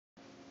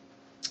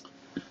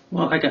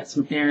Well, I got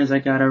some errands I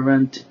gotta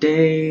run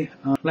today.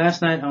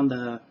 Last night on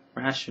the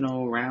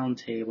Rational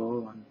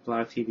Roundtable on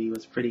Blog TV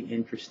was pretty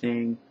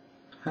interesting.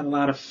 Had a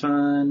lot of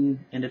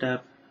fun. Ended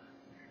up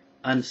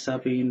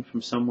unsubbing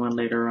from someone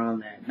later on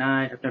that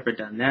night. I've never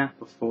done that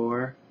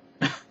before.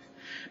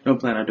 Don't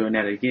plan on doing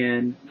that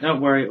again. Don't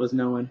worry, it was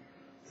no one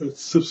that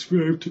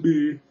subscribed to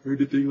me or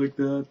anything like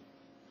that.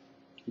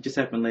 It just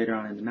happened later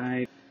on in the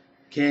night.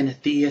 Can a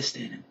theist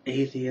and an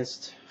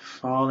atheist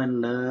fall in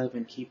love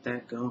and keep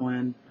that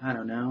going? I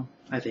don't know.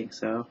 I think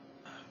so.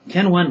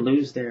 Can one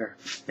lose their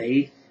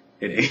faith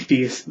in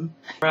atheism?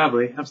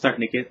 Probably. I'm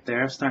starting to get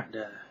there. I'm starting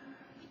to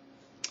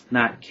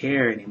not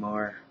care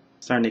anymore.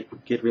 Starting to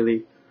get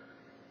really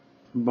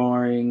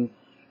boring.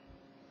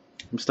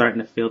 I'm starting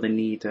to feel the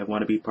need to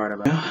want to be part of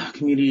a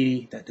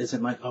community that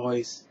isn't like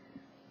always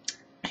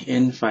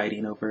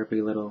infighting over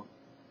every little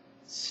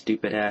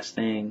stupid ass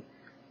thing.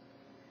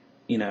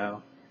 You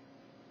know,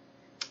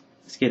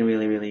 it's getting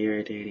really, really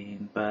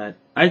irritating. But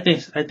I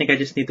think I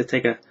just need to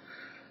take a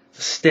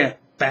step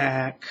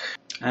back.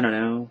 I don't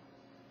know.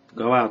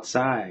 Go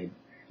outside.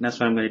 And that's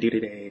what I'm going to do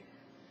today.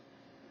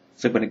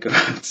 So I'm going to go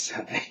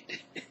outside.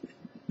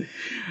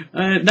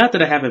 Not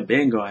that I haven't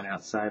been going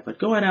outside, but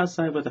going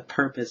outside with a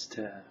purpose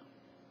to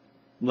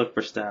look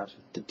for stuff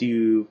to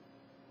do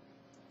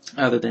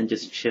other than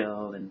just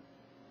chill and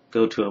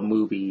go to a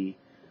movie.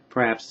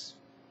 Perhaps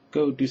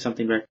go do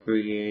something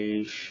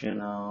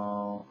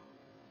recreational.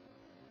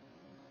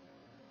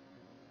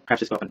 Perhaps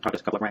just go up and talk to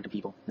a couple of random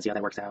people and see how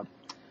that works out.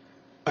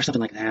 Or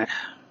something like that.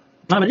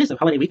 But it is a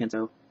holiday weekend,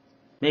 so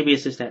maybe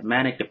it's just that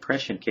manic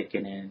depression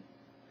kicking in.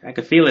 I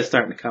can feel it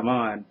starting to come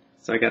on.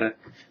 So I don't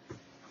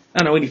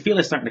know, when you feel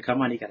it starting to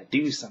come on, you gotta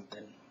do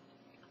something.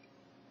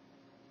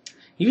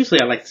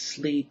 Usually I like to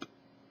sleep.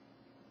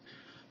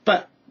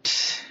 But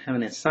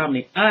having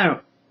insomnia, I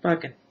don't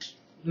fucking...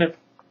 No,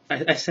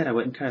 I said I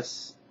wouldn't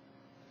cuss.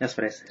 That's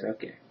what I said,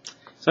 okay.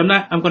 So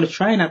I'm gonna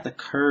try not to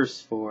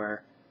curse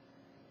for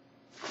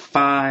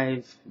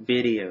 5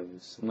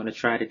 videos. I'm gonna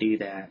try to do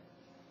that.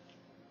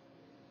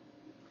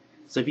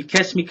 So if you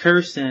catch me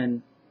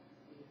cursing,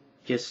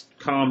 just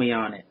call me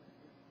on it.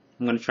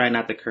 I'm gonna try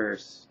not to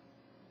curse.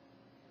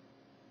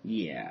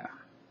 Yeah.